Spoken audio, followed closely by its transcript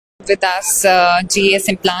with us GS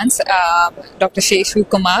Implants, Dr. Sheshu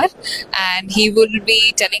Kumar, and he will be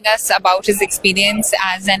telling us about his experience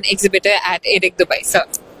as an exhibitor at AEEDC Dubai. Sir.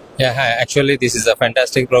 Yeah, hi. Actually, this is a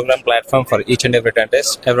fantastic program platform for each and every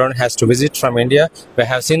dentist. Everyone has to visit from India. We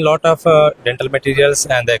have seen a lot of dental materials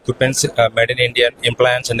and the equipments made in India,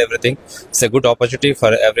 implants and everything. It's a good opportunity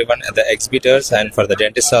for everyone, the exhibitors and for the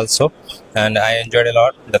dentists also. And I enjoyed a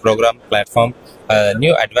lot the program platform,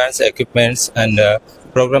 new advanced equipments and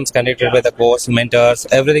programs conducted by the course, mentors,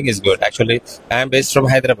 everything is good. Actually, I am based from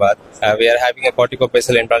Hyderabad. We are having a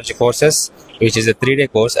cortico-basal implantology courses, which is a 3-day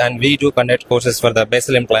course, and we do conduct courses for the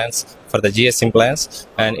basal implants, for the GS implants,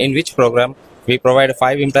 and in which program we provide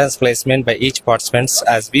 5 implants placement by each participants,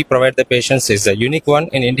 as we provide the patients is a unique one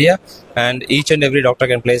in India, and each and every doctor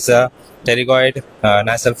can place a pterygoid,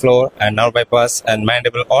 nasal floor and nerve bypass and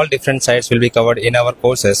mandible. All different sites will be covered in our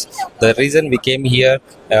courses. The reason we came here,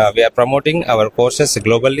 we are promoting our courses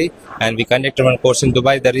globally, and we conducted one course in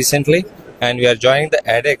Dubai recently, and we are joining the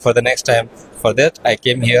AEEDC for the next time. For that, I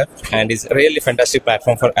came here, and it's a really fantastic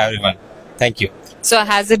platform for everyone. Thank you. So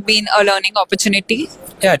has it been a learning opportunity?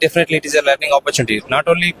 Yeah, definitely it is a learning opportunity. Not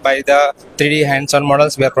only by the 3D hands-on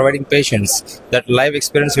models we are providing patients, that live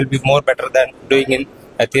experience will be more better than doing in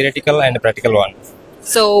a theoretical and a practical one.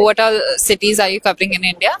 So what all cities are you covering in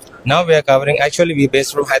India? Now we are covering, actually we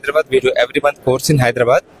based from Hyderabad, we do every month course in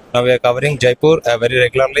Hyderabad. Now we are covering Jaipur very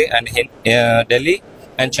regularly, and in Delhi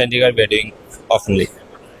and Chandigarh we are doing oftenly.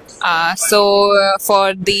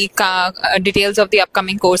 For the details of the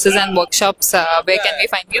upcoming courses and workshops, where can we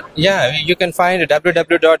find you? Yeah, you can find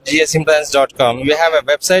www.gsimplants.com. We have a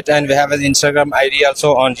website and we have an Instagram ID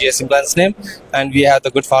also on GS Implants name, and we have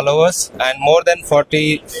the good followers, and more than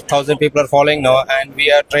 40,000 people are following now, and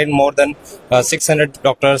we are trained more than 600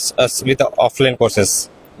 doctors with offline courses.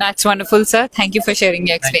 That's wonderful, sir. Thank you for sharing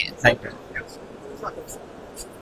your experience. Thank you.